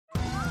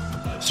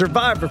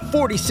Survivor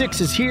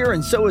 46 is here,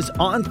 and so is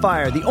On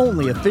Fire, the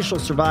only official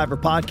Survivor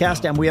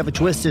podcast, and we have a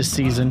twist this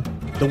season.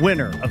 The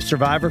winner of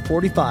Survivor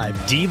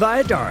 45, Dee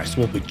Valladares,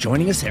 will be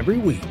joining us every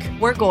week.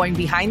 We're going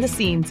behind the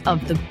scenes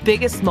of the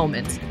biggest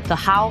moments, the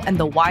how and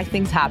the why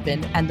things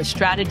happen, and the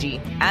strategy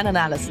and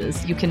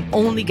analysis you can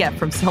only get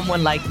from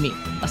someone like me,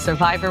 a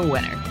Survivor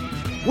winner.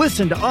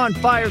 Listen to On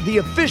Fire, the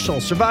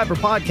official Survivor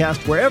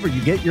podcast, wherever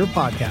you get your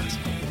podcast.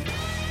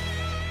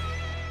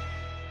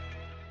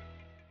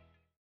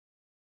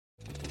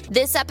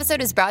 This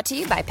episode is brought to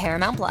you by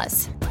Paramount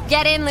Plus.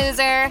 Get in,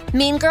 loser!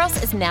 Mean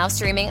Girls is now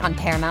streaming on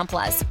Paramount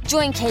Plus.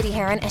 Join Katie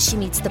Heron as she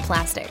meets the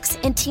plastics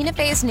in Tina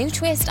Fey's new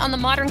twist on the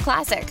modern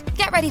classic.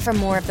 Get ready for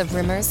more of the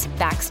rumors,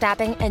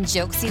 backstabbing, and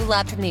jokes you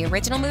loved from the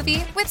original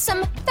movie with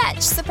some fetch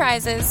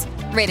surprises.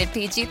 Rated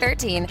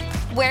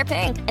PG-13. Wear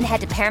pink and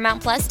head to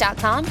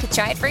ParamountPlus.com to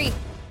try it free.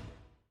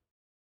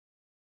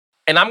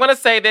 And I'm going to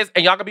say this,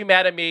 and y'all going to be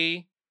mad at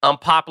me.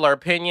 Unpopular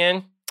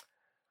opinion.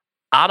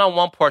 I don't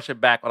want Portia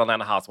back on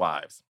Atlanta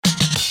Housewives.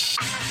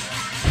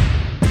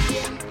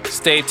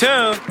 Stay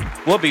tuned.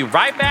 We'll be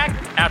right back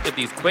after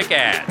these quick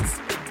ads.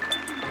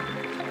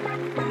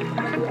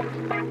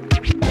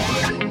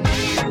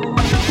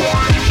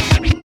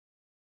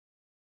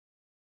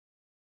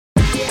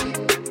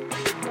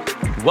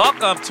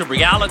 Welcome to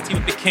Reality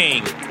with the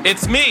King.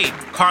 It's me,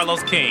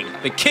 Carlos King,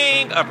 the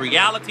king of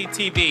reality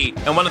TV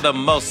and one of the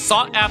most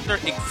sought-after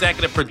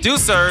executive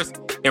producers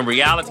in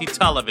reality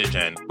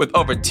television with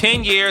over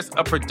 10 years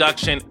of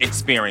production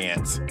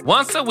experience.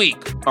 Once a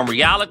week on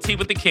Reality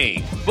with the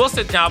King, we'll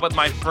sit down with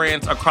my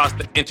friends across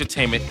the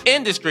entertainment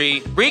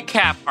industry,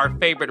 recap our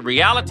favorite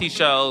reality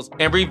shows,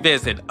 and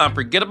revisit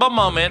unforgettable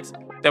moments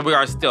that we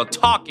are still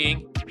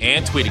talking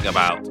and tweeting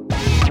about.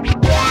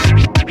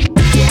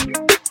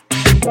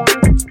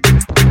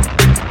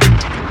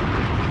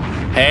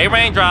 Hey,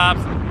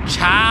 Raindrops.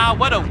 Child,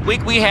 what a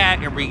week we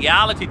had in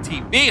reality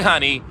TV,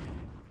 honey.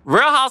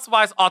 Real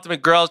Housewives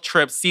Ultimate Girls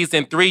Trip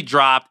Season 3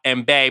 dropped,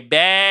 and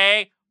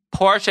baby,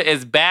 Portia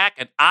is back,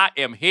 and I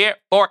am here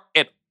for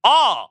it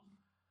all.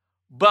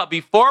 But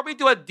before we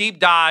do a deep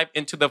dive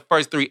into the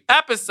first 3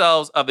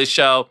 episodes of the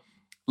show,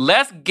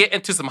 let's get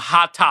into some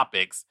hot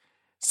topics.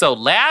 So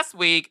last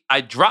week,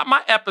 I dropped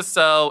my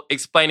episode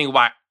explaining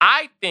why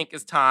I think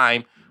it's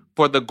time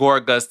for the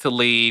Gorgas to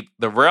leave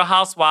the Real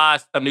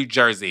Housewives of New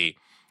Jersey.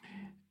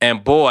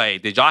 And boy,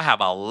 did y'all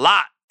have a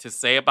lot to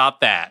say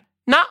about that.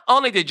 Not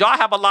only did y'all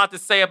have a lot to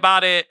say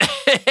about it,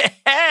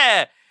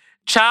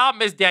 child,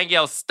 Miss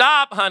Danielle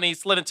Stop, honey,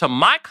 slid into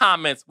my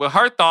comments with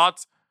her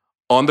thoughts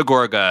on the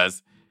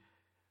Gorgas.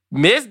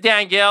 Miss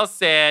Danielle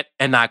said,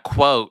 and I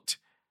quote,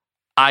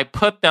 "I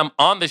put them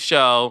on the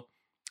show.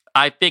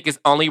 I think it's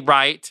only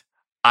right.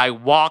 I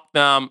walk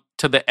them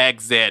to the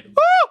exit."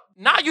 Woo!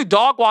 Now you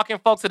dog walking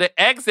folks to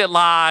the exit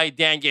line,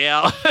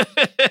 Danielle.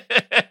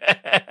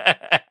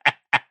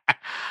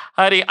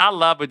 Honey, I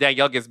love when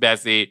Danielle gets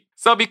messy.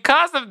 So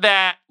because of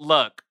that,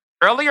 look,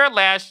 earlier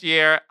last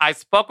year, I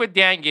spoke with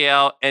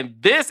Danielle, and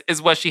this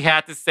is what she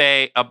had to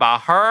say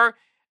about her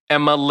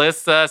and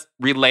Melissa's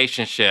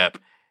relationship.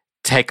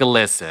 Take a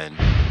listen.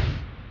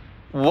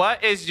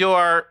 What is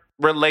your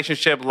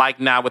relationship like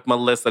now with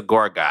Melissa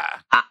Gorga?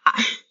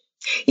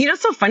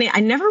 It's so funny. I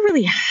never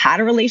really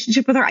had a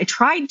relationship with her. I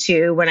tried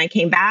to. When I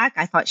came back,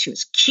 I thought she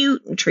was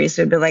cute. And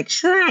Teresa would be like,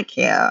 she's not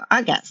cute.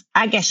 I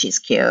guess she's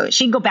cute.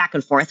 She'd go back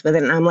and forth with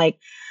it. And I'm like,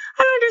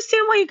 I don't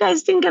understand why you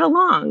guys didn't get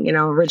along,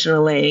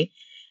 originally.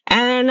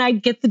 And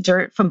I'd get the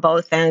dirt from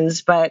both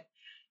ends. But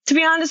to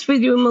be honest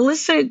with you,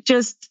 Melissa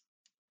just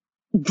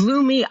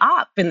blew me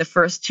up in the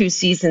first 2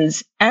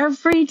 seasons.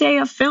 Every day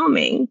of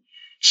filming,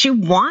 she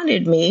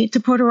wanted me to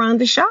put her on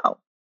the show.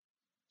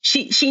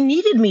 She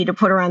needed me to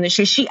put her on the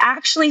show. She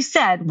actually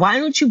said, why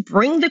don't you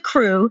bring the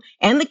crew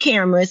and the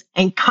cameras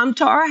and come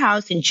to our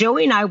house, and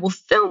Joey and I will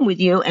film with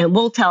you and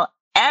we'll tell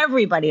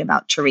everybody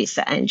about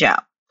Teresa and Joe.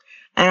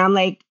 And I'm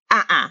like,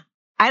 I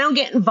don't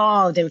get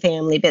involved in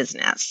family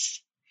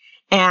business.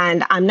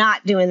 And I'm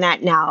not doing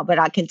that now, but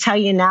I can tell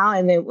you now,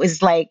 and it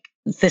was like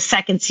the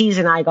second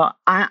season, I go,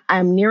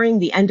 I'm nearing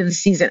the end of the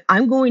season.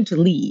 I'm going to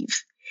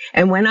leave.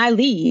 And when I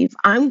leave,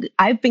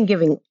 I've been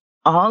giving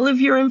all of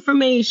your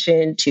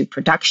information to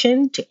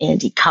production, to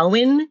Andy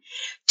Cohen,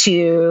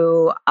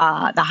 to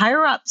the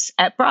higher-ups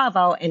at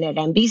Bravo and at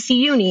NBC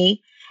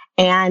Uni.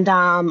 And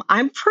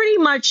I'm pretty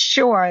much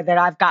sure that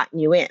I've gotten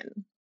you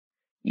in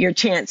your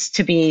chance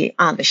to be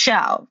on the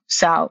show.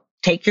 So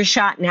take your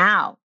shot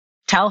now.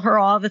 Tell her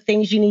all the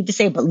things you need to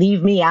say, but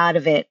leave me out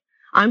of it.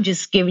 I'm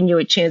just giving you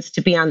a chance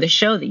to be on the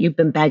show that you've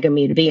been begging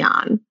me to be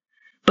on.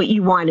 But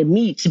you wanted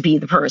me to be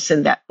the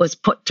person that was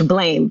put to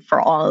blame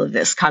for all of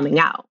this coming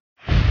out.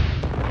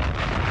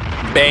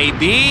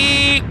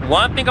 Baby,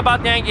 one thing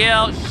about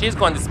Danielle, she's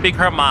going to speak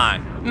her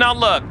mind. Now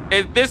look,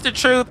 is this the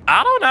truth?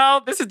 I don't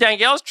know. This is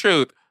Danielle's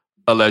truth,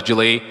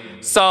 allegedly.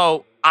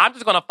 So I'm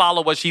just going to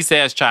follow what she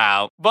says,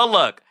 child. But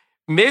look,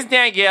 Miss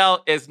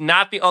Danielle is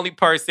not the only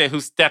person who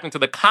stepped into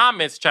the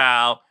comments,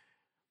 child.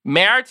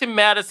 Married to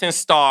Medicine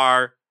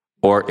star,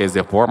 or is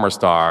it former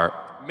star,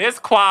 Miss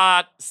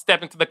Quad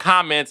stepped into the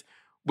comments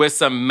with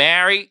some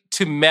Married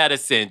to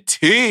Medicine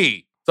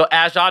tea. So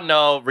as y'all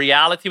know,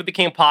 Reality with the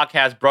King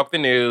podcast broke the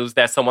news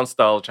that someone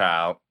stole,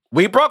 child.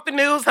 We broke the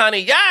news, honey,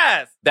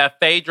 yes! That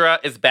Phaedra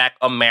is back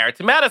on Married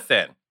to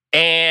Medicine.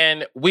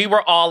 And we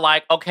were all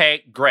like,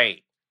 okay,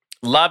 great.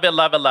 Love it,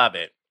 love it, love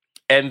it.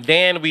 And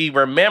then we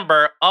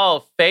remember,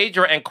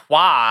 Phaedra and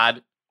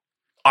Quad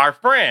are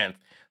friends.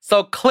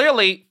 So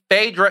clearly,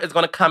 Phaedra is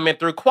going to come in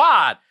through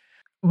Quad.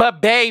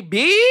 But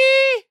baby,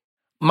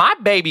 my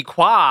baby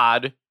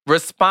Quad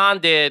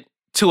responded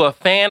to a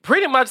fan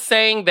pretty much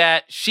saying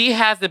that she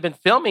hasn't been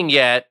filming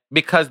yet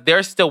because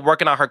they're still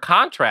working on her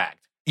contract.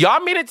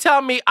 Y'all mean to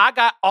tell me I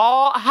got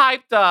all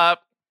hyped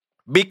up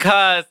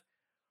because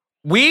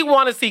we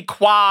want to see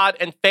Quad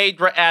and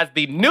Phaedra as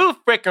the new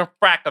freaking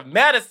frack of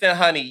medicine,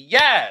 honey.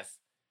 Yes.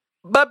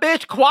 But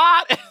bitch,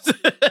 Quad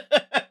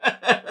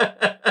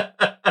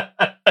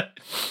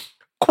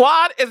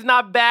is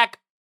not back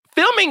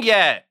filming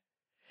yet.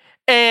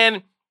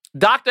 And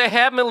Dr.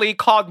 Heavenly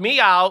called me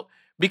out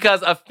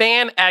because a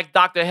fan asked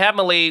Dr.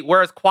 Heavenly,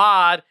 where's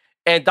Quad?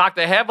 And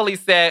Dr. Heavenly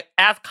said,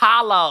 ask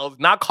Carlos,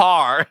 not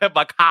Car,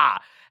 but Car.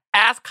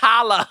 Ask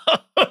Carlos.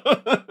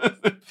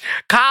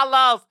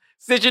 Carlos,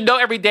 since you know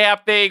every damn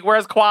thing,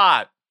 where's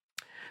Quad?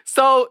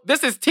 So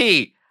this is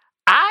T.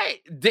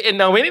 I didn't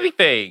know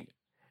anything.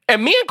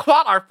 And me and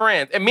Quad are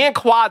friends. And me and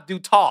Quad do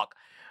talk.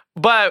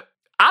 But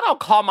I don't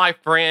call my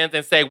friends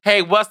and say,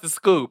 hey, what's the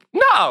scoop?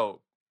 No.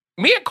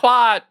 Me and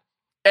Quad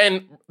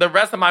and the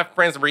rest of my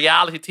friends,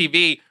 reality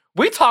TV,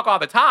 we talk all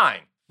the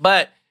time.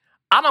 But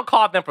I don't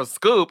call them for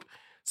scoop.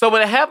 So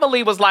when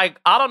Heavenly was like,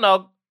 I don't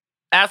know,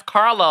 ask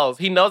Carlos.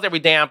 He knows every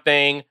damn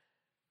thing.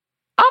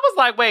 I was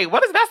like, wait,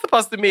 what is that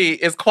supposed to mean?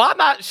 Is Quad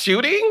not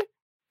shooting?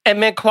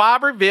 And then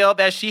Quad revealed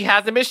that she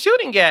hasn't been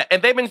shooting yet.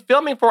 And they've been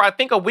filming for, I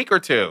think, a week or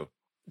two.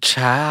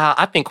 Child,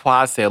 I think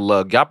Quad said,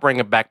 look, y'all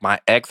bringing back my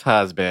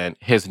ex-husband,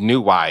 his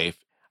new wife.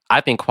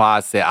 I think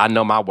Quad said, I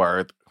know my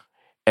worth.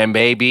 And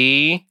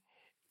baby,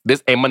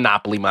 this ain't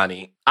Monopoly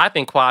money. I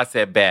think Quad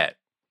said, bet.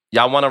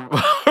 Y'all want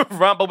to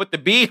rumble with the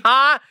bee,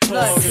 huh?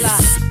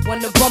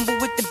 Want to rumble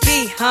with the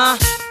bee, huh?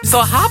 So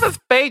how does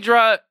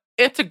Phaedra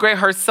integrate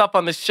herself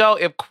on the show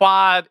if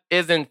Quad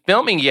isn't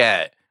filming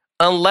yet?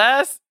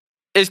 Unless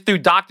it's through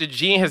Dr.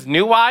 G and his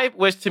new wife,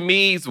 which to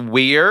me is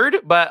weird,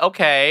 but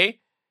okay.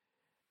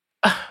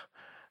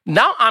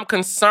 Now I'm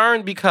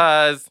concerned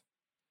because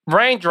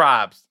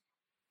raindrops.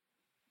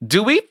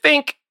 Do we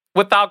think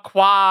without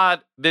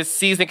Quad this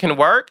season can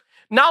work?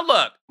 Now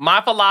look,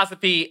 my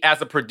philosophy as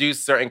a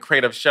producer in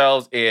creative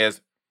shows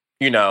is,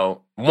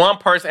 one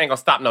person ain't gonna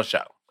stop no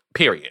show,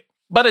 period.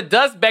 But it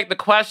does beg the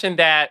question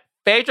that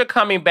Phaedra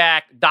coming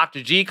back,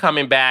 Dr. G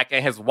coming back,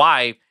 and his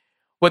wife,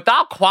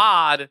 without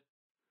Quad,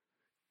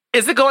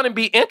 is it going to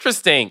be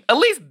interesting? At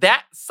least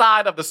that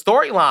side of the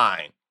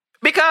storyline.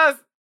 Because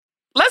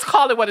let's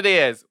call it what it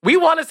is. We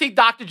want to see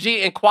Dr.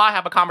 G and Quad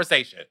have a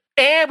conversation.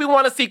 And we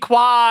want to see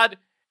Quad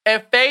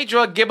and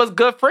Phaedra give us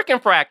good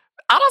freaking frack.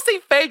 I don't see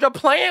Phaedra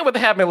playing with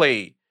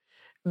Heavenly.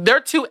 They're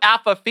two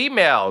alpha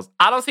females.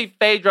 I don't see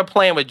Phaedra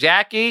playing with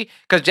Jackie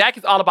because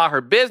Jackie's all about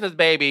her business,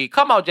 baby.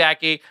 Come on,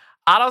 Jackie.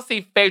 I don't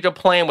see Phaedra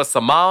playing with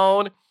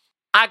Simone.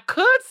 I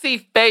could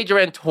see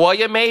Phaedra and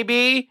Toya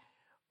maybe,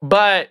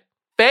 but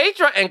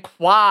Phaedra and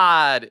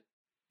Quad,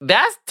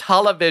 that's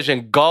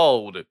television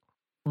gold.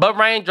 But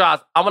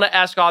Raindrops, I want to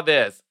ask y'all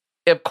this.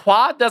 If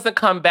Quad doesn't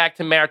come back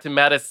to Married to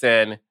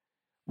Medicine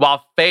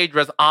while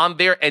Phaedra's on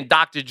there and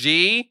Dr.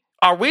 G,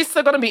 are we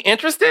still going to be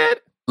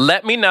interested?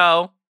 Let me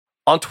know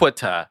on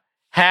Twitter.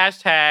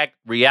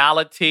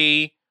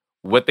 #reality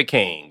with the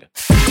king.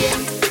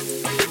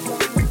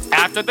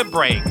 After the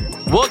break,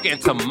 we'll get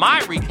into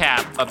my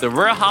recap of the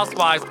Real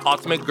Housewives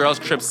Ultimate Girls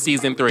Trip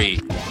Season 3.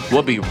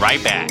 We'll be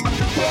right back.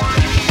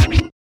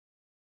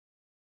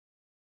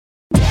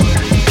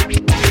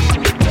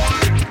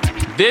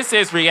 This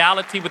is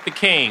Reality with the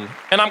King,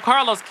 and I'm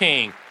Carlos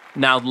King.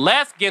 Now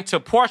let's get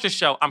into Portia's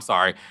show. I'm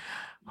sorry.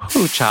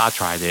 Ooh, child, I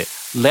tried it.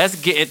 Let's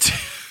get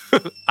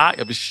into... I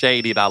am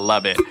shady and I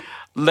love it.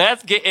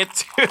 Let's get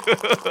into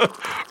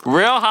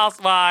Real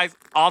Housewives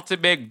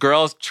Ultimate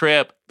Girls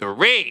Trip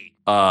 3.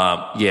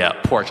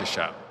 Portia's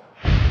show.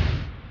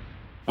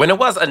 When it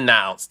was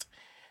announced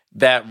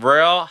that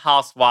Real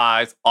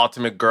Housewives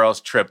Ultimate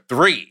Girls Trip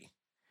 3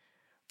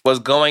 was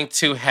going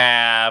to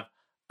have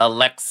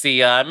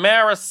Alexia and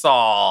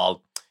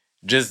Marisol,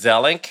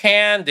 Giselle and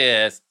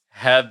Candace,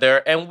 Heather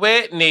and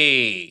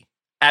Whitney.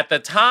 At the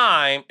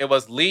time, it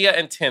was Leah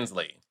and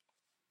Tinsley.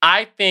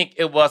 I think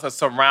it was a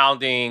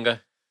surrounding...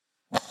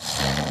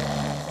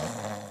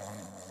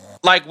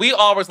 Like, we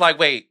always like,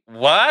 wait,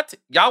 what?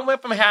 Y'all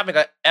went from having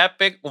an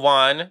epic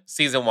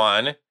season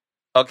 1,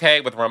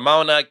 okay, with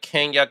Ramona,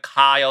 Kenya,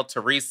 Kyle,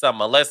 Teresa,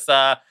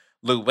 Melissa,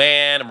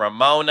 Luann,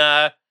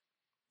 Ramona,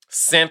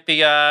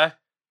 Cynthia,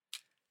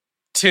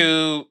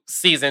 to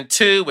season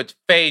 2 with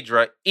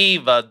Phaedra,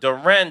 Eva,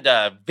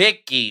 Dorinda,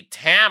 Vicky,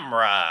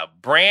 Tamra,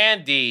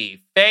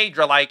 Brandy,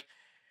 Phaedra, like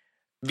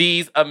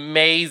these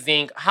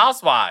amazing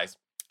housewives.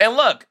 And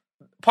look,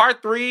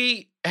 part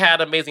 3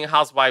 had amazing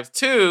housewives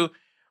too,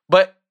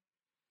 but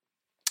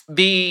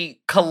the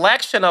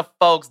collection of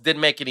folks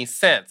didn't make any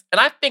sense. And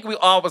I think we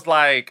all was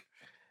like,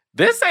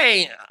 this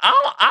ain't,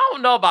 I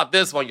don't know about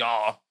this one,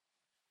 y'all.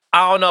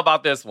 I don't know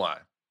about this one.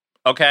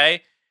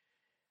 Okay?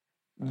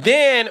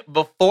 Then,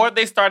 before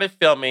they started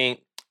filming,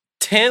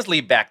 Tinsley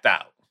backed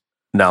out.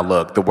 Now,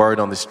 look, the word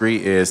on the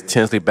street is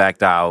Tinsley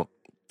backed out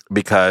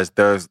because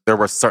there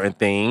were certain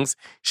things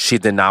she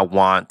did not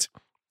want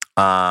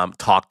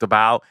talked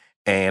about,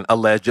 and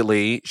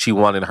allegedly, she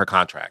wanted her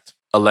contract.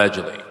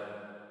 Allegedly,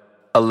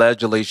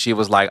 she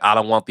was like, I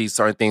don't want these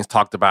certain things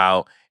talked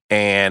about,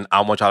 and I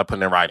want y'all to put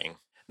it in writing.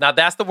 Now,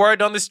 that's the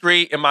word on the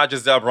street in my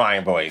Giselle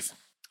Bryant voice.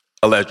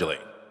 Allegedly.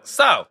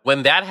 So,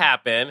 when that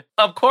happened,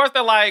 of course,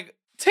 they're like,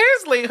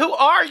 Tinsley, who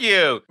are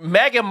you?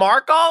 Meghan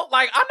Markle?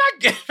 Like, I'm not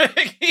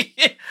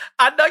giving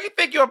I know you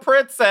think you're a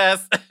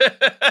princess.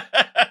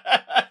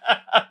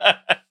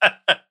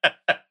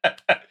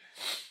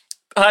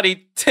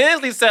 Honey,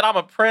 Tinsley said I'm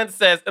a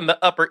princess in the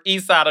Upper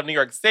East Side of New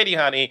York City,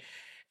 honey.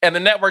 And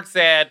the network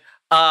said,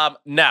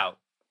 no.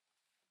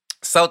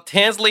 So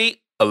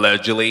Tinsley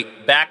allegedly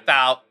backed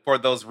out for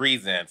those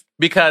reasons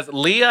because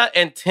Leah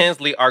and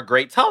Tinsley are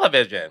great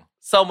television.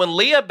 So when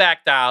Leah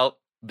backed out,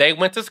 they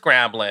went to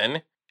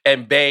scrambling.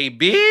 And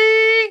baby,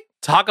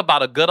 talk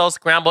about a good old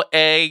scrambled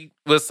egg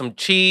with some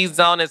cheese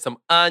on it, some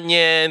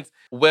onions,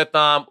 with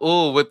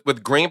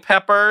green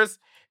peppers,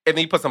 and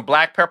then you put some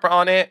black pepper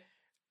on it.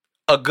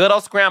 A good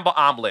old scrambled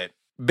omelet.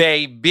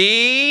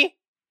 Baby,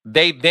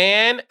 they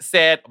then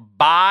said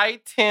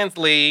bye,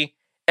 Tinsley,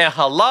 and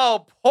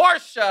hello,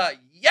 Portia.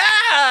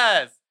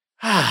 Yes!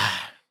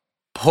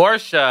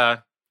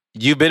 Portia,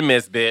 you've been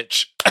missed,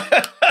 bitch.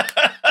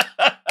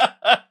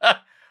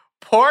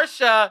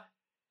 Portia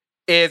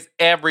is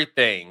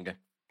everything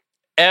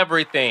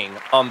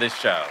on this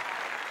show.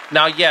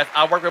 Now, yes,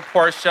 I worked with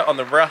Portia on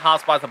the Real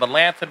Housewives of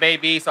Atlanta,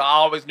 baby, so I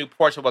always knew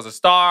Portia was a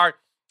star.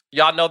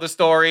 Y'all know the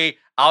story.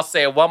 I'll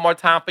say it one more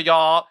time for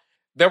y'all.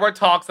 There were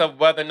talks of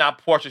whether or not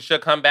Portia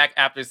should come back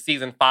after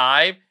season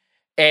 5,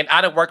 and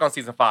I didn't work on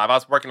season 5. I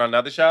was working on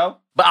another show,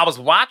 but I was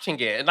watching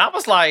it, and I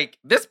was like,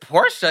 this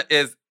Portia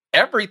is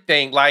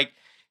everything. Like,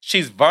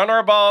 she's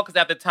vulnerable, because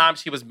at the time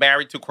she was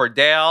married to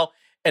Cordell,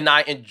 and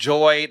I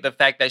enjoyed the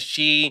fact that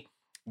she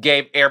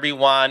gave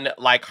everyone,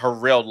 like, her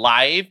real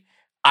life.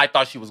 I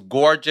thought she was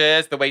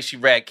gorgeous. The way she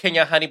read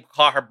Kenya, honey,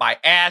 called her by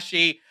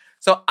Ashy.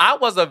 So I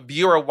was a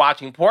viewer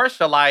watching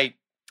Portia, like,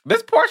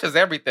 this Portia's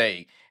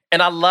everything.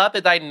 And I love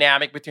the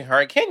dynamic between her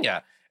and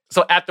Kenya.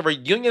 So at the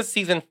reunion,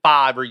 season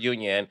 5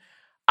 reunion,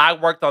 I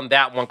worked on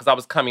that one because I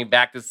was coming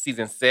back to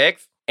season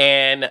 6.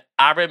 And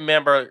I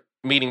remember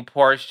meeting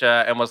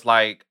Portia and was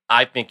like,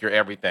 I think you're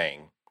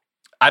everything.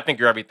 I think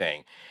you're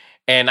everything.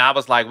 And I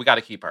was like, we got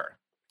to keep her.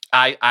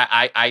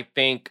 I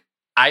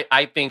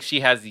think she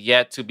has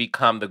yet to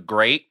become the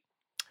great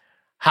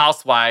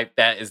housewife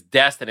that is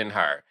destined in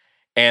her.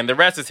 And the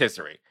rest is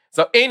history.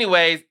 So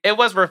anyways, it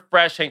was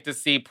refreshing to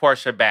see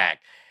Portia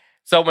back.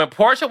 So when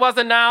Portia was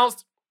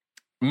announced,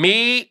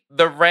 me,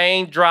 the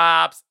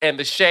Raindrops, and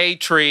the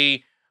Shade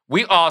Tree,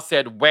 we all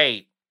said,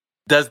 wait,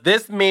 does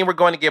this mean we're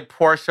going to get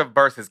Portia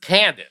versus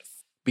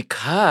Candace?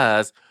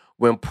 Because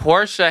when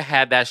Portia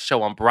had that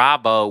show on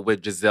Bravo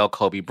with Giselle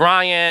Kobe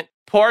Bryant,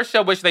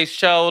 Portia, which they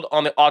showed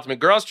on the Ultimate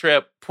Girls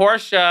Trip,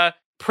 Portia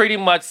pretty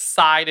much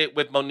sided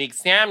with Monique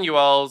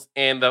Samuels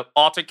in the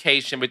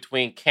altercation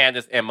between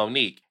Candace and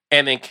Monique.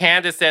 And then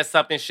Candace said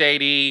something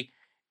shady.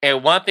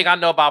 And one thing I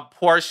know about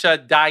Portia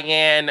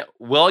Diane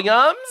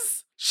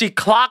Williams, she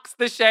clocks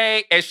the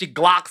shade and she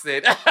glocks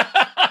it.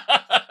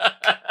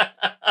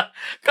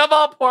 Come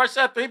on,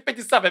 Portia,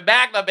 357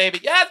 Magna, baby.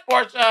 Yes,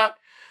 Portia.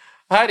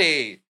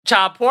 Honey,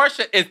 child,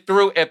 Portia is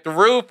through and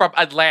through from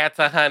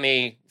Atlanta,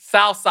 honey.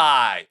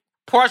 Southside.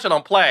 Portia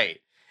don't play.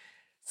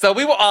 So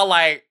we were all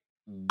like,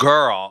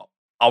 girl,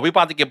 are we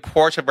about to get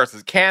Portia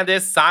versus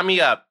Candace? Sign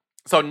me up.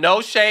 So no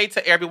shade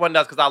to everyone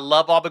else because I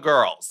love all the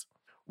girls.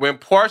 When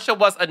Portia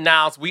was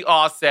announced, we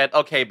all said,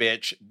 okay,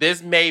 bitch,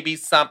 this may be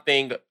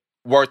something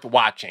worth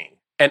watching.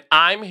 And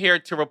I'm here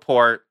to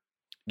report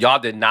y'all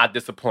did not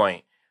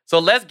disappoint. So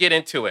let's get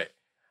into it.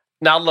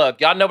 Now, look,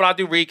 y'all know when I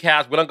do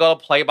recaps, we don't go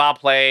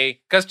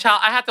play-by-play. Because,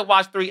 child, I had to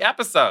watch 3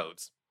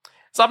 episodes.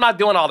 So I'm not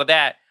doing all of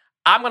that.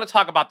 I'm going to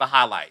talk about the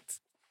highlights.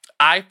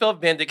 I feel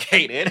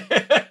vindicated.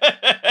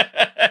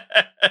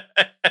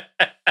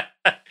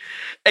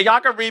 And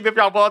y'all can read me if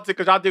y'all want to,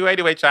 because y'all do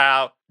anyway,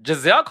 child.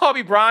 Giselle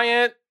Kobe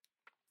Bryant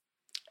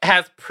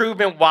has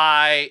proven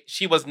why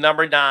she was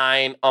number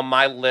 9 on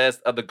my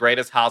list of the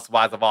greatest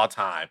housewives of all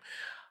time.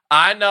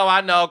 I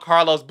know,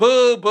 Carlos,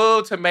 boo,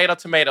 boo, tomato,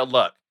 tomato.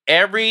 Look,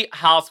 every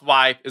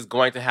housewife is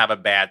going to have a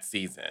bad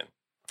season.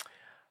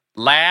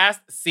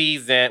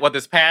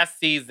 This past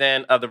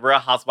season of The Real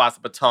Housewives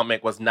of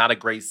Potomac was not a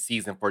great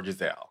season for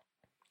Giselle.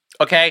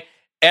 Okay?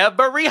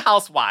 Every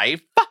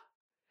housewife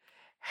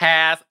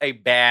has a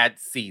bad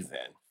season.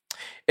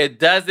 It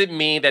doesn't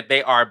mean that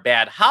they are a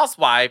bad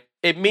housewife.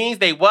 It means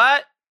they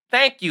what?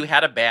 Thank you,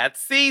 had a bad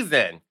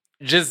season.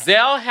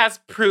 Giselle has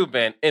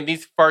proven in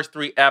these first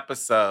 3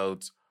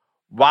 episodes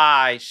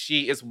why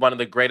she is one of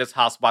the greatest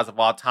housewives of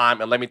all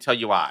time. And let me tell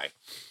you why.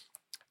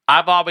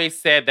 I've always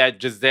said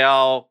that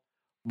Giselle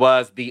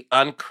was the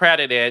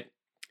uncredited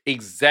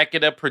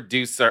executive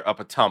producer of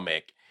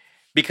Potomac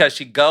because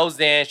she goes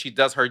in, she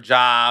does her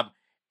job,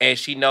 and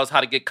she knows how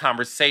to get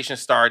conversation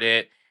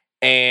started.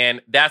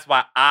 And that's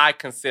why I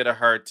consider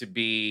her to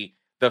be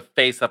the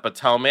face of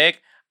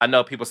Potomac. I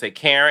know people say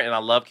Karen, and I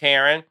love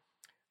Karen.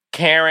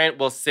 Karen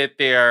will sit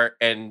there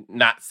and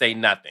not say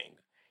nothing.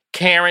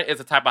 Karen is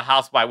a type of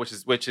housewife,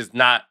 which is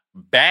not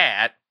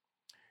bad.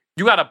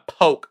 You got to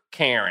poke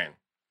Karen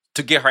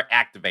to get her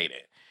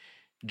activated.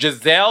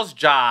 Giselle's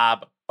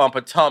job on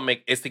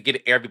Potomac is to get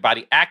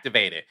everybody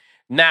activated.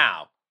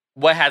 Now,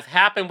 what has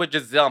happened with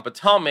Giselle and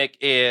Potomac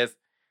is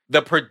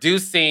the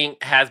producing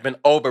has been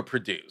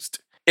overproduced.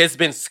 It's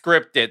been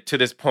scripted to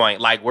this point.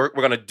 Like, we're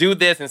going to do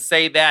this and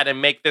say that and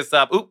make this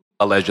up. Oop,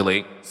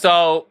 allegedly.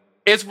 So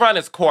it's run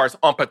its course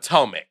on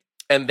Potomac.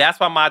 And that's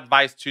why my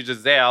advice to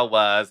Giselle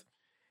was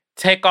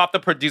take off the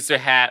producer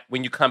hat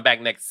when you come back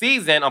next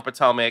season on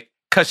Potomac,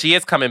 because she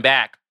is coming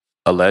back.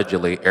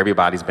 Allegedly,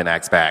 everybody's been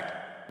asked back.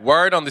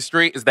 Word on the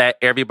street is that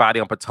everybody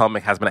on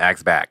Potomac has been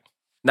asked back.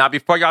 Now,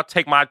 before y'all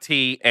take my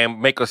tea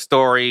and make a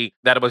story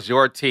that it was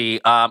your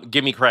tea,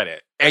 give me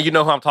credit. And you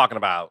know who I'm talking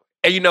about.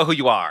 And you know who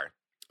you are.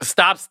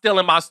 Stop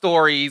stealing my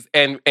stories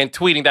and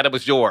tweeting that it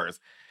was yours.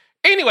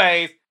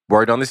 Anyways,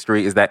 word on the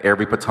street is that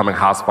every Potomac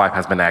housewife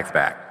has been asked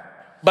back.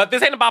 But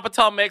this ain't about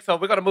Potomac, so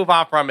we're going to move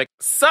on from it.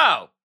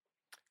 So,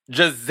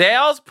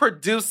 Giselle's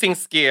producing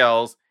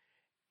skills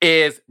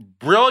is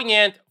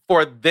brilliant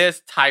for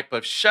this type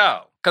of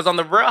show. Because on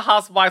the Real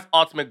Housewives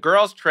Ultimate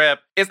Girls Trip,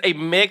 it's a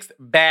mixed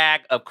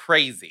bag of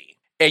crazy.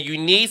 And you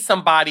need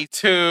somebody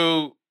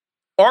to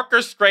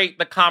orchestrate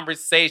the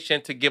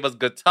conversation to give us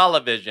good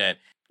television.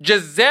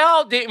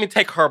 Giselle didn't even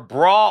take her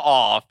bra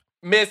off.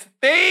 Miss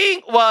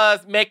Thing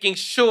was making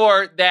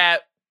sure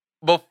that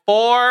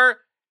before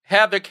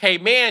Heather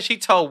came in, she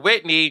told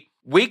Whitney,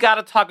 we got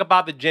to talk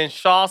about the Jen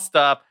Shaw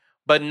stuff,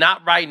 but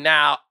not right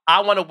now.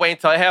 I want to wait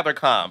until Heather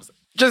comes.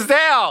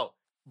 Giselle,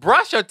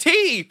 brush your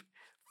teeth.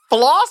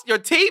 Floss your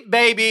teeth,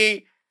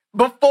 baby.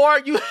 Before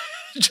you,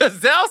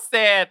 Giselle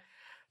said,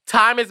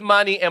 time is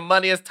money and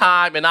money is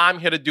time, and I'm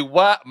here to do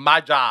what? My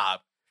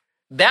job.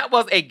 That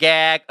was a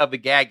gag of the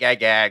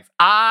gags.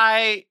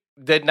 I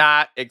did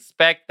not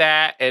expect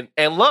that.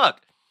 And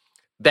look,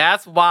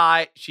 that's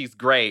why she's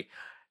great.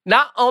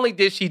 Not only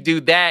did she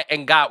do that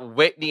and got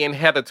Whitney and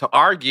Heather to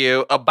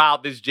argue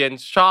about this Jen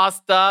Shaw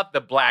stuff,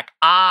 the black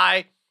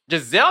eye,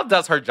 Giselle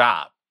does her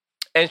job.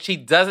 And she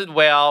does it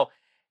well.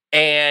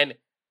 And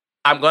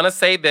I'm going to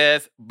say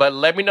this, but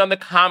let me know in the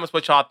comments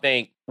what y'all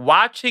think.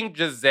 Watching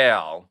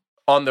Giselle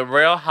on the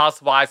Real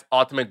Housewives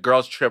Ultimate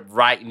Girls Trip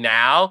right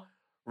now,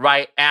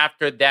 right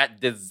after that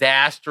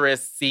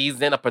disastrous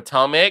season of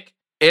Potomac,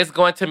 is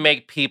going to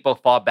make people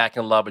fall back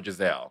in love with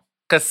Giselle.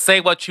 Because say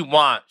what you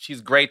want,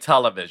 she's great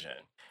television.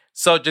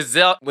 So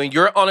Giselle, when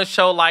you're on a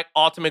show like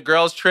Ultimate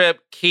Girls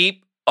Trip,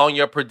 keep on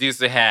your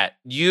producer hat.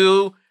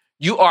 You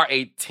are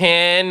a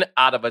 10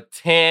 out of a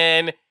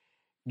 10.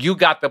 You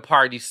got the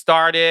party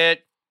started.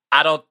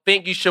 I don't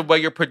think you should wear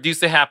your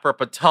producer hat for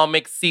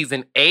Potomac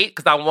Season 8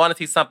 because I want to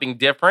see something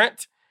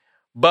different.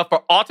 But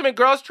for Ultimate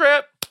Girls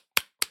Trip,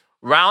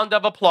 round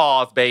of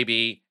applause,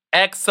 baby.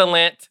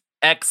 Excellent,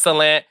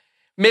 excellent.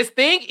 Miss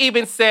Thing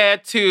even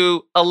said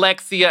to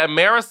Alexia and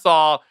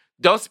Marisol,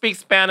 don't speak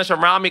Spanish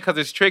around me because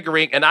it's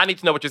triggering and I need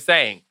to know what you're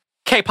saying.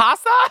 ¿Qué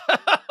pasa?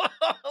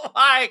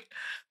 Like,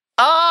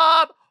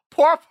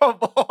 por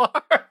favor.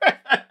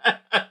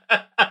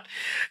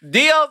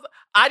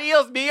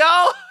 Adios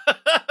mío.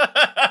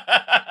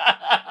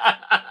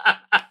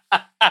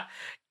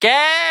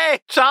 Gay.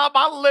 Child,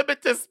 my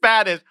limited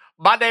Spanish.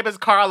 My name is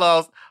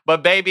Carlos,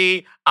 but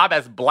baby, I'm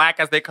as black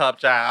as they come,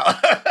 child.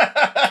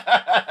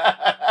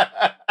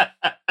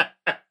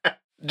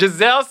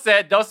 Giselle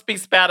said, don't speak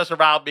Spanish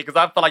around me because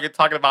I feel like you're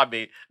talking about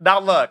me. Now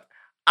look,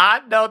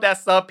 I know that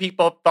some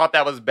people thought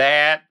that was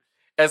bad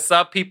and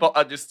some people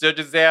understood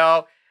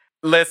Giselle.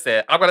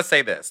 Listen, I'm going to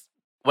say this.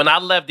 When I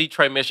left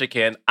Detroit,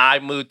 Michigan, I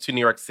moved to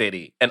New York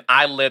City and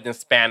I lived in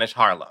Spanish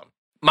Harlem.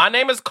 My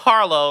name is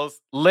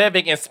Carlos,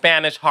 living in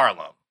Spanish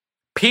Harlem.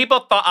 People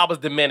thought I was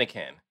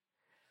Dominican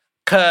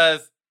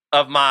because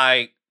of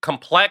my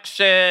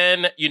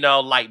complexion,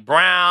 light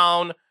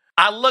brown.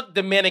 I look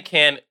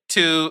Dominican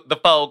to the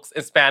folks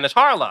in Spanish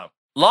Harlem.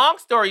 Long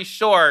story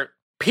short,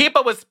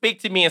 people would speak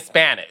to me in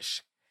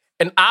Spanish.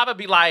 And I would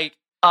be like,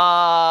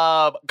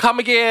 come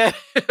again,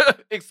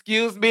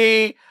 excuse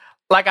me.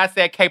 Like I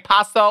said, que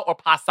paso or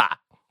pasa,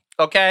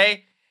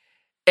 okay?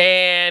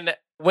 And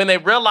when they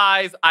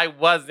realized I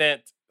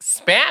wasn't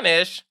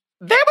Spanish,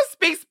 they would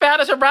speak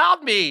Spanish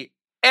around me.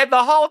 And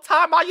the whole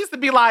time I used to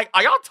be like,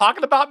 are y'all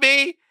talking about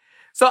me?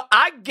 So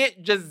I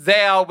get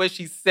Giselle when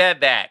she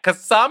said that. Because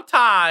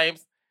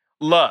sometimes,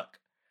 look,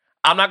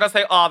 I'm not going to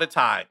say all the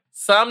time.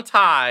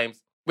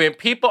 Sometimes when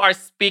people are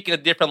speaking a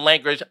different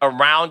language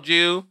around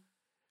you,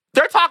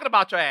 they're talking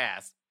about your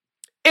ass.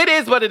 It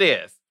is what it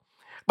is.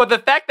 But the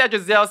fact that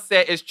Giselle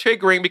said is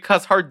triggering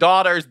because her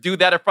daughters do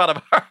that in front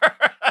of her.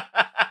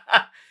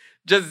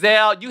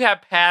 Giselle, you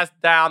have passed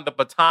down the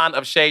baton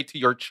of shade to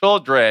your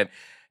children.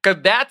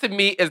 Because that, to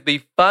me, is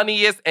the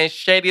funniest and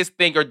shadiest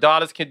thing your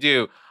daughters can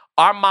do.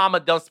 Our mama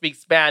don't speak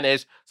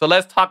Spanish, so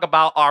let's talk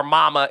about our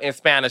mama in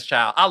Spanish,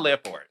 child. I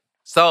live for it.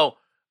 So,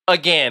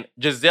 again,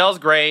 Giselle's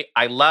great.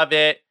 I love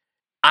it.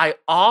 I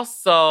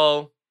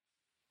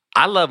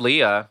love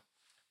Leah.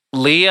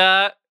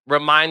 Leah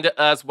reminded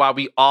us why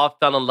we all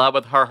fell in love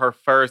with her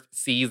first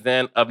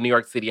season of New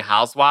York City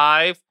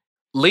Housewives.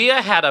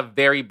 Leah had a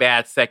very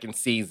bad second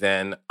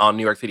season on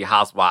New York City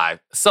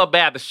Housewives. So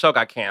bad the show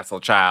got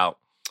canceled, child.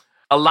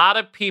 A lot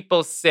of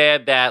people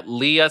said that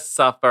Leah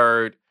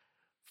suffered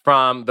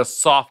from the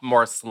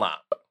sophomore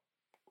slump.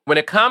 When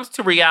it comes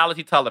to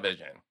reality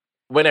television,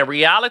 when a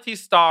reality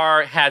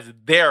star has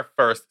their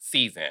first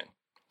season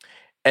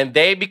and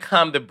they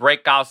become the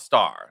breakout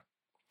star,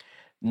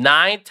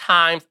 9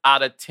 times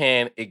out of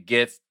 10, it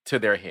gets to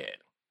their head.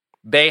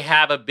 They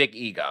have a big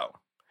ego.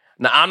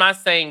 Now, I'm not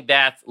saying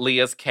that's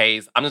Leah's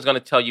case. I'm just going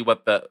to tell you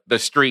what the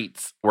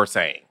streets were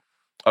saying,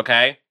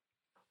 okay?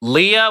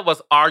 Leah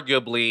was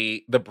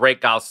arguably the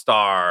breakout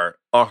star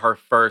on her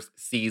first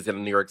season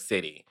in New York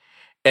City,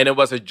 and it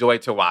was a joy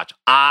to watch.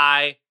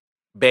 I,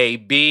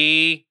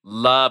 baby,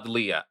 loved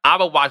Leah. I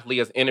would watch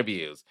Leah's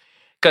interviews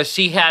because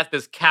she has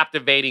this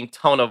captivating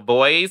tone of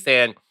voice,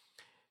 and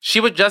she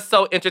was just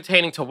so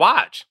entertaining to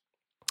watch.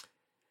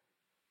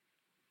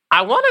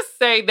 I want to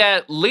say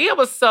that Leah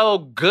was so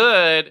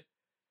good,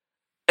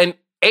 an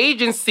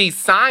agency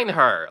signed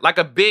her, like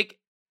a big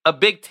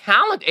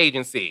talent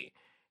agency.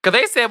 Because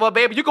they said, well,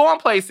 baby, you go on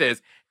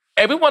places,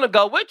 and we want to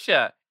go with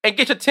you and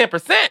get your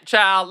 10%,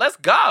 child. Let's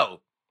go.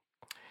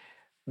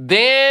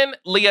 Then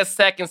Leah's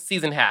second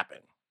season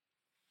happened.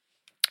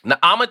 Now,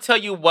 I'm going to tell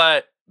you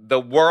what the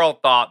world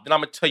thought, then I'm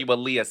going to tell you what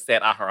Leah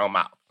said out her own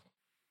mouth.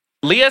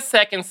 Leah's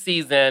second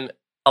season,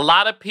 a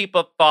lot of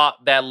people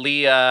thought that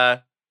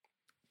Leah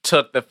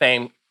took the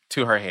fame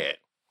to her head.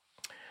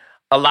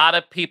 A lot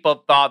of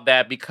people thought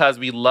that because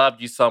we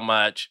loved you so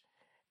much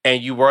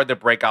and you were the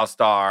breakout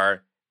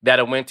star, that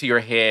it went to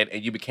your head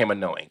and you became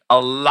annoying. A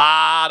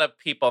lot of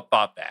people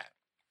thought that.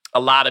 A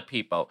lot of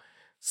people.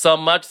 So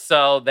much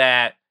so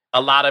that a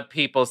lot of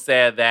people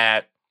said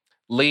that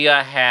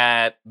Leah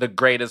had the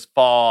greatest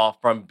fall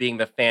from being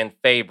the fan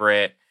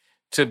favorite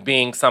to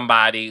being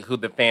somebody who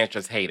the fans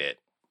just hated.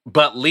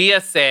 But Leah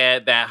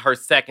said that her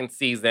second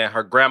season,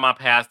 her grandma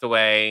passed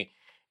away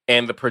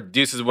and the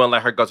producers wouldn't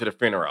let her go to the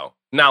funeral.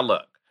 Now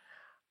look,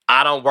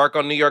 I don't work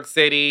on New York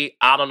City.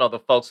 I don't know the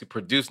folks who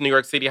produce New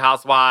York City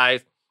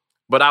Housewives,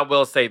 but I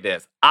will say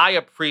this. I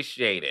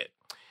appreciated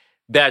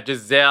that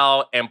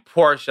Giselle and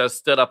Portia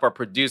stood up for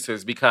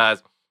producers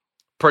because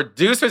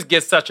producers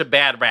get such a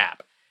bad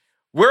rap.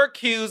 We're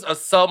accused of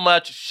so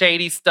much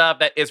shady stuff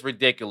that is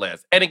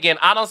ridiculous. And again,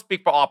 I don't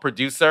speak for all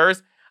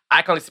producers.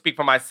 I can only speak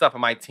for myself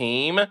and my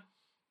team.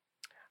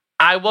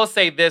 I will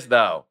say this,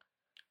 though.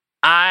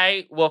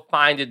 I will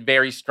find it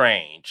very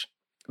strange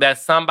that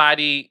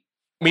somebody,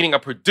 meaning a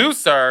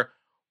producer,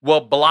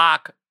 will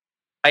block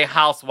a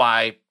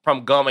housewife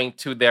from going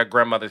to their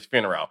grandmother's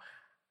funeral.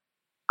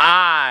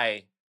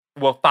 I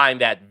will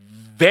find that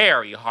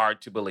very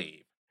hard to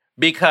believe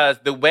because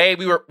the way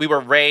we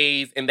were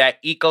raised in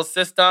that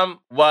ecosystem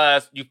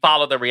was you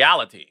follow the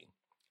reality.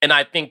 And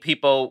I think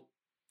people,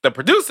 the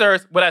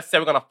producers, would have said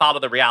we're going to follow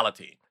the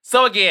reality.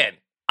 So again,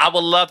 I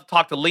would love to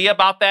talk to Leah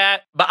about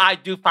that, but I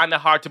do find that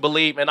hard to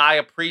believe. And I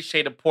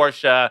appreciated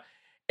Portia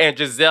and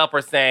Giselle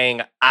for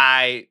saying,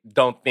 I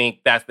don't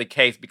think that's the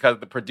case because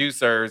the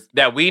producers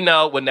that we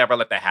know would never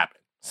let that happen.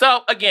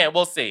 So again,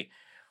 we'll see.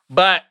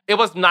 But it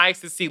was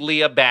nice to see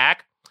Leah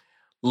back.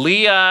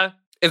 Leah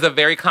is a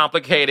very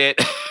complicated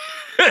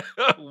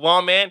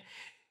woman.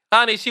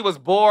 Honey, she was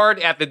bored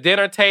at the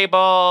dinner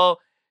table.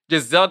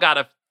 Giselle got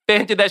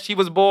offended that she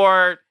was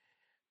bored.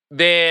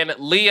 Then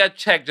Leah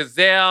checked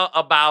Giselle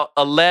about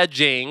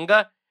alleging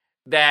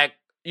that,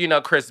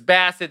 Chris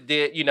Bassett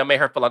did, made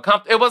her feel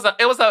uncomfortable. It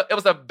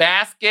was a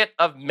basket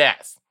of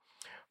mess.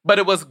 But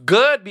it was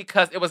good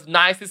because it was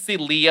nice to see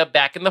Leah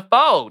back in the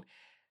fold.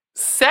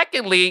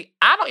 Secondly,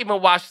 I don't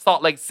even watch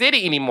Salt Lake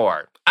City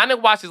anymore. I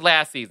didn't watch his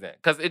last season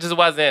because it just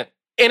wasn't,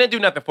 it didn't do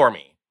nothing for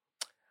me.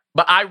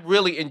 But I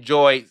really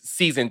enjoyed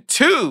season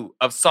 2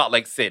 of Salt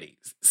Lake City.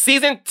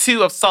 Season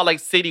 2 of Salt Lake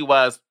City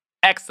was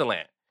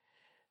excellent.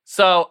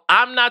 So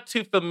I'm not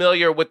too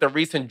familiar with the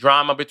recent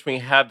drama between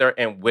Heather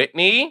and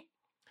Whitney.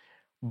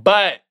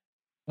 But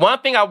one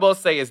thing I will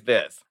say is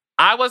this.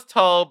 I was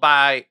told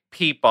by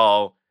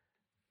people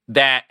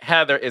that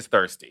Heather is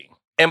thirsty.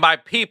 And by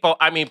people,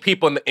 I mean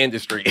people in the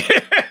industry.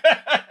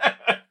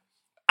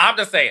 I'm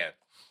just saying.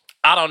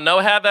 I don't know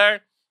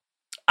Heather.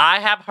 I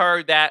have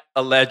heard that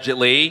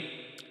allegedly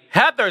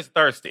Heather's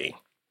thirsty.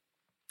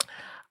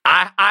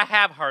 I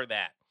have heard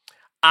that.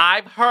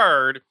 I've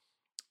heard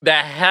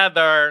that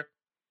Heather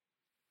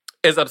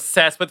is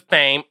obsessed with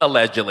fame,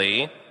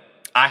 allegedly.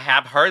 I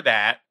have heard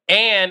that.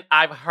 And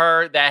I've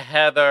heard that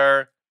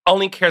Heather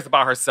only cares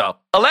about herself.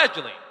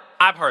 Allegedly.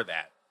 I've heard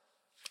that.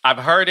 I've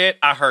heard it.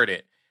 I heard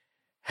it.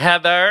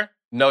 Heather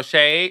no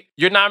shade,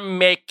 you're not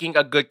making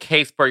a good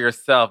case for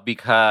yourself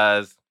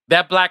because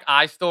that black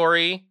eye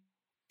story,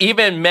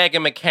 even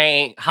Meghan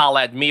McCain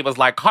hollered at me, was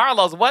like,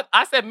 Carlos, what?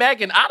 I said,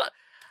 Meghan,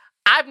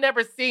 I've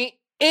never seen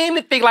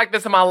anything like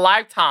this in my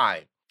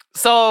lifetime.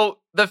 So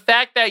the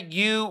fact that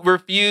you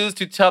refuse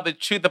to tell the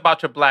truth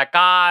about your black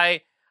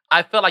eye,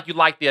 I feel like you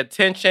like the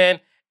attention.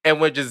 And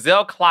when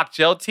Giselle clocked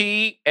your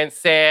tea and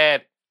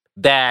said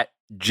that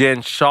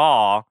Jen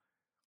Shaw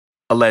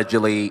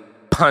allegedly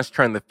punched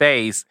her in the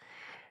face,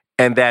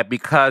 and that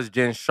because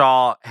Jen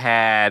Shaw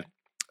had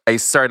a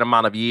certain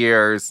amount of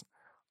years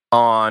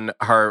on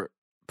her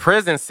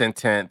prison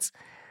sentence,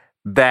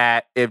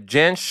 that if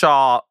Jen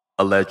Shaw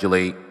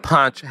allegedly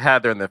punched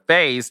Heather in the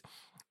face,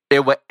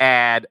 it would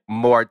add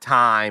more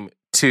time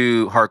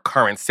to her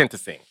current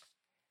sentencing.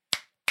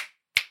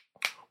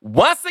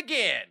 Once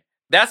again,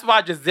 that's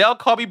why Giselle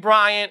Kobe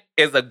Bryant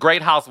is a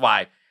great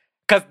housewife,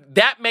 because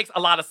that makes a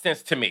lot of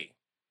sense to me.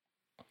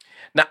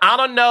 Now, I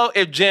don't know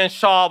if Jen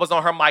Shaw was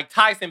on her Mike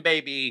Tyson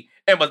baby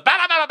and was blah,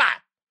 blah, blah, blah, blah.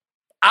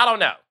 I don't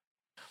know.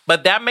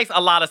 But that makes a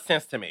lot of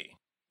sense to me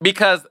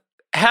because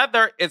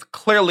Heather is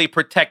clearly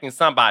protecting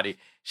somebody.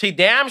 She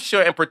damn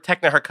sure in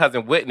protecting her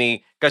cousin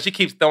Whitney because she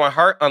keeps throwing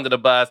her under the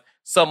bus.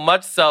 So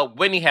much so,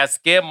 Whitney has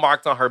skid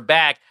marks on her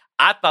back.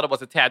 I thought it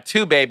was a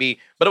tattoo, baby,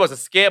 but it was a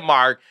skid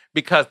mark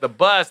because the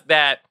bus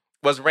that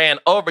was ran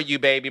over you,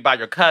 baby, by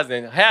your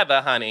cousin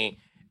Heather, honey,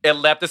 it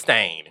left a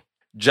stain.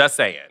 Just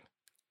saying.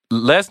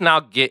 Let's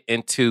now get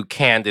into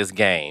Candace's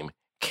game.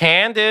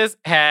 Candace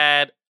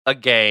had a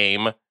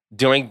game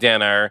during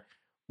dinner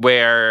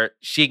where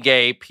she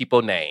gave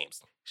people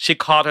names. She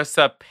called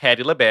herself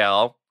Patti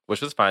LaBelle,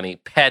 which was funny.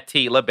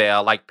 Patti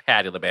LaBelle, like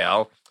Patti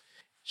LaBelle.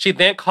 She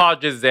then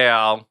called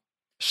Giselle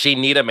She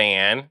Need a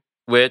Man,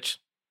 which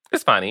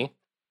is funny.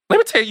 Let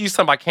me tell you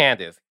something about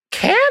Candace.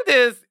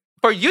 Candace,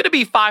 for you to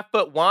be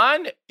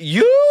 5'1",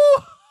 you...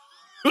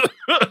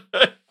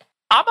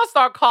 I'm going to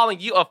start calling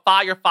you a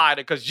firefighter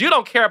because you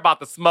don't care about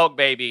the smoke,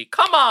 baby.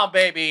 Come on,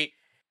 baby.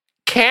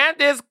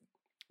 Candace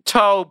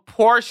told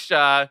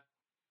Portia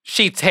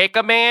She Take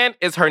a Man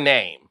is her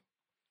name.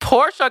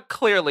 Portia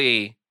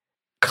clearly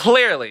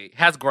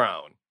has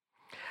grown.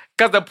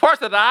 Because the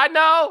Portia that I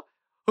know,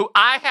 who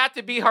I had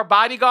to be her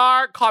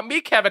bodyguard, called me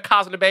Kevin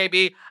Costner,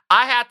 baby.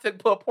 I had to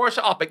put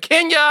Portia off of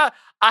Kenya.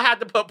 I had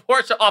to put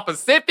Portia off of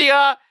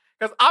Cynthia.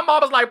 Because I'm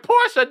always like,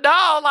 Portia,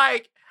 no,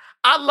 like,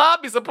 I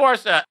love me some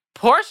Portia.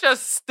 Portia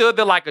stood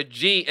there like a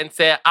G and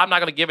said, I'm not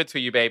going to give it to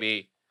you,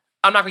 baby.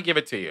 I'm not going to give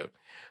it to you.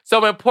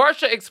 So when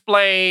Portia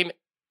explained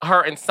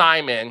her and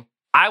Simon,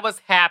 I was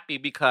happy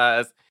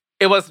because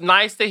it was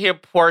nice to hear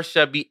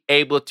Portia be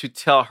able to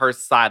tell her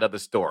side of the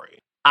story.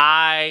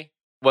 I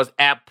was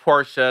at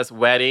Portia's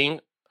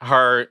wedding,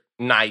 her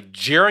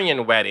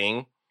Nigerian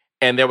wedding,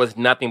 and there was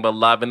nothing but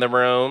love in the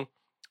room.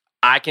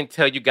 I can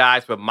tell you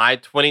guys with my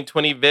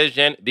 20/20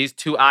 vision, these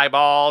two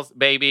eyeballs,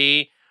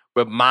 baby,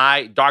 with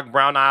my dark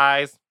brown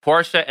eyes,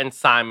 Portia and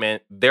Simon,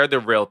 they're the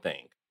real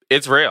thing.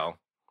 It's real.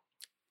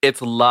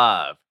 It's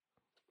love.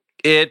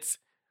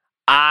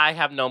 I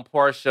have known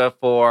Portia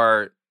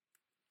for,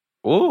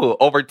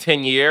 over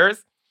 10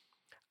 years.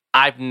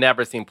 I've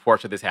never seen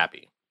Portia this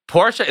happy.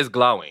 Portia is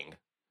glowing.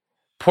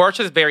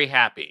 Portia's very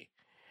happy.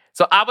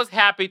 So I was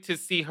happy to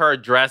see her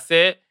address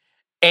it.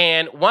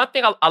 And one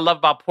thing I love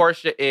about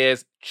Portia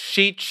is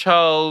she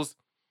chose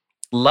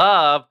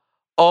love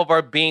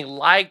over being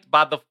liked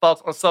by the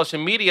folks on social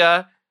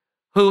media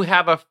who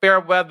have a fair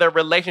weather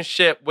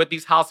relationship with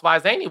these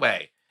housewives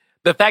anyway.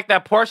 The fact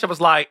that Portia was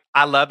like,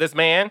 I love this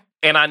man,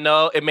 and I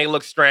know it may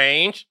look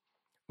strange,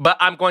 but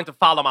I'm going to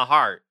follow my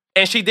heart.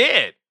 And she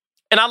did.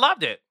 And I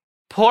loved it.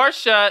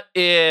 Portia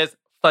is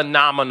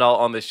phenomenal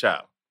on the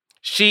show.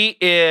 She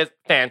is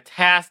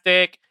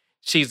fantastic.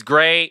 She's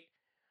great.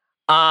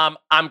 I'm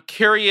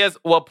curious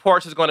what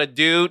Portia's going to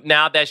do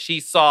now that she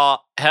saw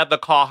Heather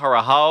call her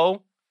a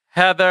hoe.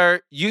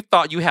 Heather, you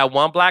thought you had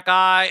one black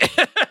eye?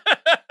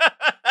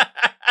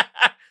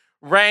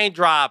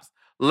 Raindrops.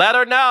 Let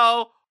her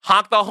know.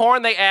 Honk the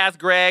horn, they asked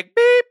Greg.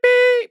 Beep,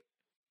 beep.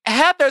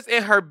 Heather's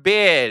in her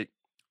bed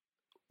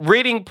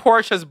reading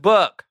Portia's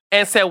book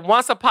and said,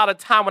 once upon a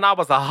time when I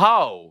was a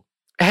hoe.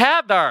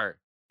 Heather,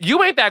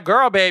 you ain't that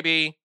girl,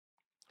 baby.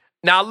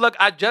 Now, look,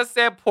 I just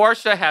said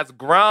Portia has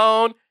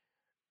grown,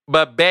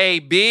 but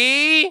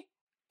baby,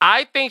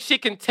 I think she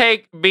can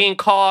take being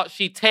called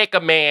She Take a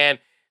Man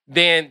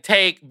than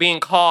take being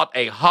called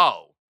a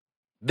hoe.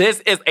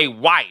 This is a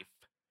wife,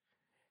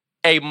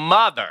 a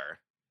mother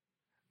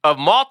of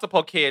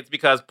multiple kids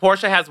because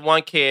Portia has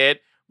one kid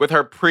with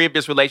her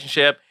previous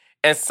relationship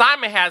and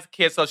Simon has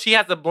kids, so she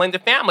has a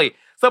blended family.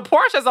 So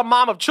Portia's a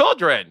mom of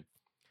children.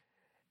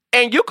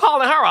 And you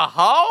calling her a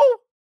hoe?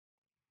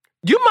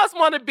 You must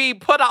want to be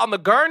put out on the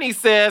gurney,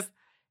 sis.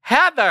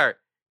 Heather,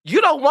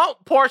 you don't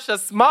want Portia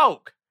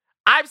smoke.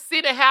 I've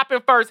seen it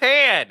happen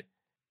firsthand.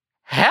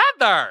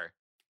 Heather.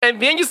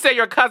 And then you say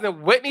your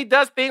cousin Whitney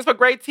does things for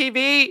great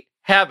TV?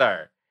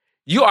 Heather,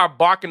 you are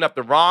barking up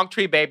the wrong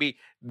tree, baby.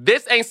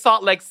 This ain't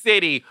Salt Lake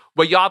City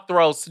where y'all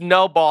throw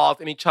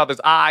snowballs in each other's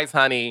eyes,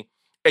 honey,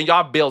 and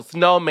y'all build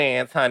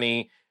snowmans,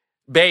 honey.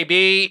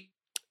 Baby,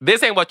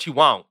 this ain't what you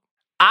want.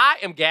 I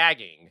am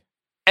gagging.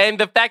 And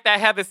the fact that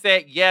Heather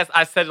said, yes,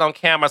 I said it on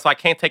camera, so I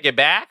can't take it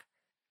back.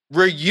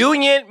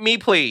 Reunion me,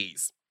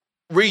 please.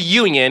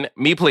 Reunion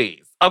me,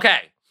 please.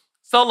 Okay.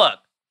 So look,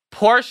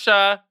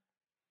 Portia,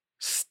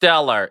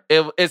 stellar.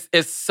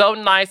 It's so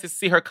nice to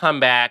see her come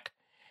back.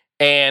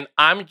 And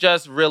I'm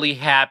just really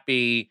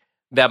happy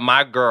that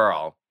my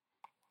girl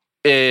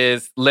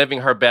is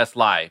living her best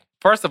life.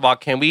 First of all,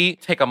 can we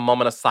take a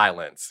moment of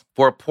silence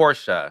for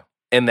Portia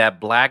in that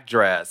black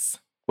dress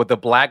with the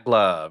black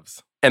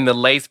gloves and the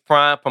lace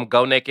front from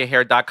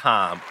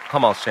GoNakedHair.com.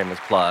 Come on, shameless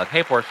plug.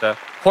 Hey, Portia.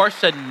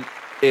 Portia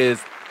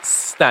is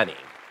stunning.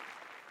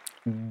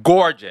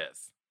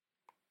 Gorgeous.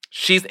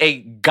 She's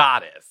a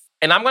goddess.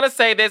 And I'm going to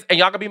say this, and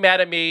y'all going to be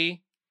mad at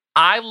me.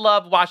 I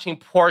love watching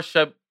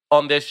Portia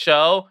on this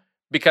show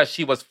because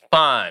she was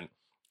fun.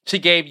 She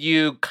gave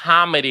you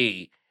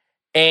comedy.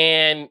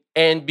 And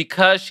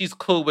because she's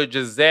cool with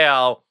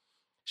Giselle,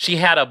 she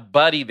had a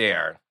buddy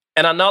there.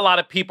 And I know a lot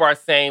of people are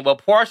saying, well,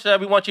 Portia,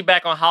 we want you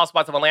back on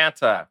Housewives of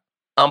Atlanta.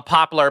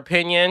 Unpopular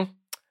opinion,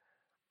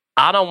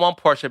 I don't want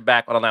Portia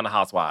back on Atlanta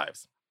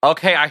Housewives.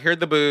 Okay, I hear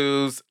the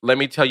boos. Let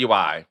me tell you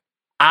why.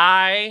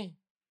 I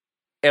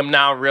am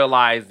now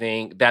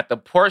realizing that the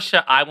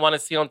Portia I want to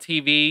see on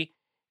TV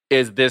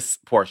is this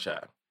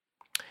Portia.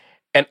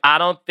 And I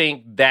don't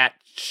think that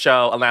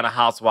show, Atlanta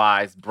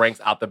Housewives,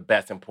 brings out the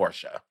best in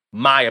Portia.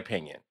 My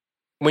opinion.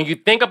 When you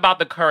think about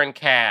the current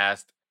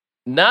cast,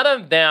 none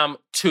of them,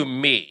 to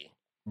me,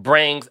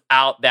 brings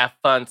out that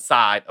fun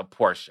side of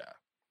Portia.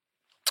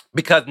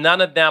 Because none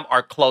of them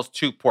are close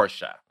to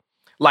Portia.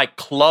 Like,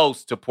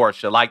 close to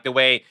Portia. Like the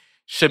way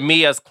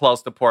Shamia's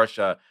close to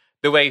Portia.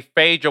 The way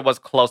Phaedra was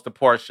close to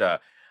Portia.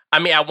 I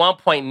mean, at one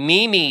point,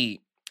 Nene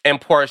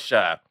and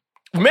Portia.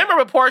 Remember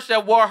when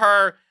Portia wore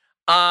her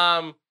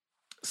psychedelic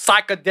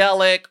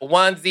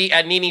onesie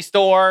at Nene's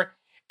store?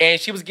 And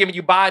she was giving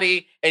you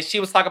body. And she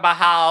was talking about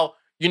how,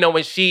 you know,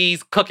 when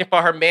she's cooking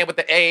for her man with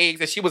the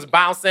eggs and she was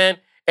bouncing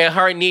and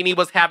her and Nene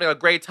was having a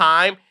great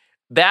time.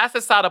 That's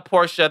the side of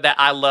Portia that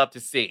I love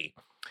to see.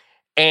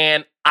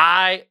 And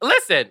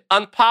listen,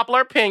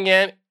 unpopular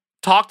opinion,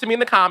 talk to me in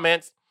the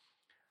comments.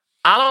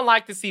 I don't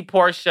like to see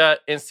Portia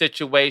in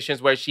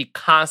situations where she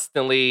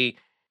constantly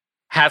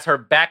has her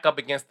back up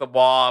against the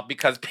wall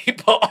because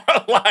people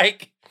are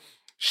like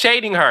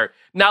shading her.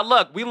 Now,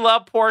 look, we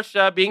love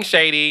Portia being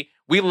shady.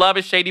 We love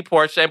a shady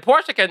Portia. And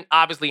Portia can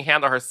obviously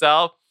handle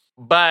herself.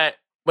 But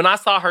when I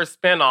saw her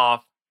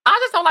spinoff, I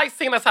just don't like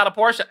seeing that side of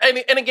Portia.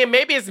 And again,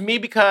 maybe it's me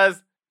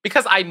because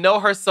I know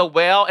her so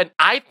well. And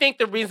I think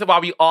the reason why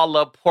we all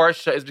love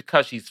Portia is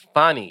because she's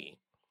funny.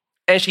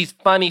 And she's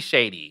funny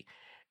shady.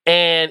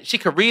 And she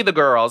can read the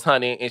girls,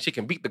 honey, and she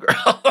can beat the girls.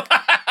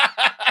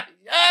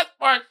 Yes,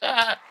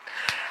 Portia.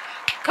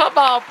 Come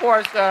on,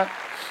 Portia.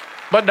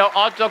 But no,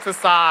 all jokes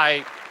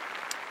aside,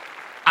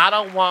 I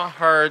don't want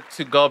her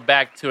to go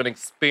back to an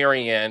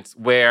experience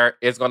where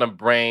it's going to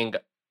bring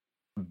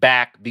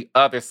back the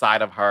other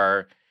side of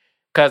her,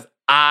 because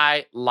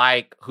I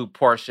like who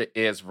Portia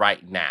is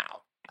right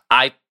now.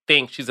 I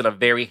think she's in a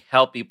very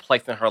healthy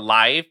place in her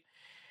life,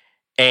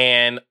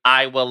 and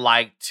I would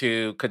like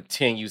to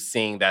continue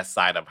seeing that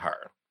side of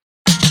her.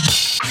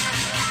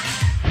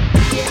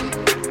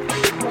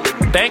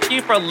 Thank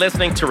you for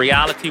listening to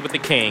Reality with the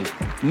King.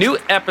 New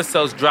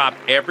episodes drop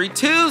every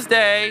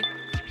Tuesday.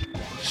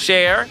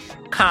 Share,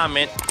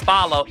 comment,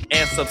 follow,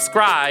 and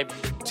subscribe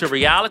to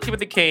Reality with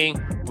the King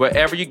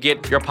wherever you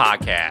get your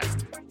podcast.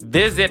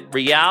 Visit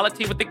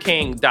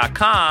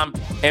realitywiththeking.com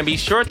and be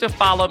sure to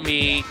follow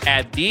me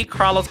at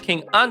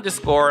 @TheCarlosKing_ on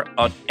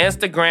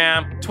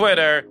Instagram,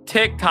 Twitter,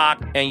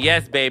 TikTok, and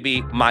yes,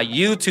 baby, my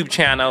YouTube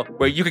channel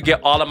where you can get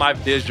all of my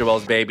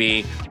visuals,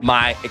 baby,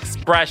 my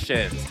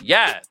expressions.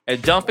 Yes.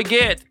 And don't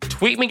forget,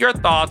 tweet me your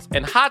thoughts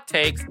and hot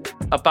takes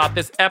about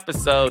this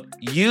episode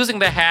using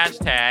the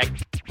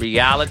hashtag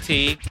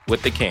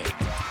 #RealityWithTheKing.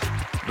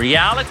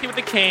 Reality with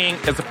the King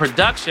is a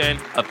production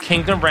of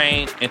Kingdom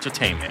Reign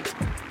Entertainment.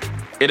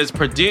 It is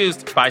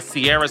produced by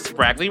Sierra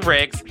Spragley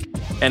Ricks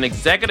and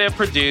executive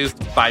produced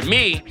by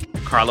me,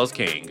 Carlos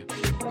King.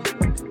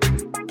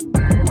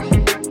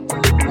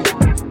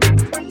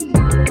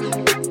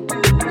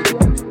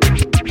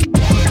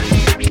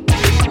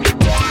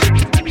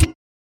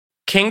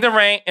 Kingdom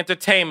Reign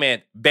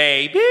Entertainment,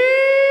 baby!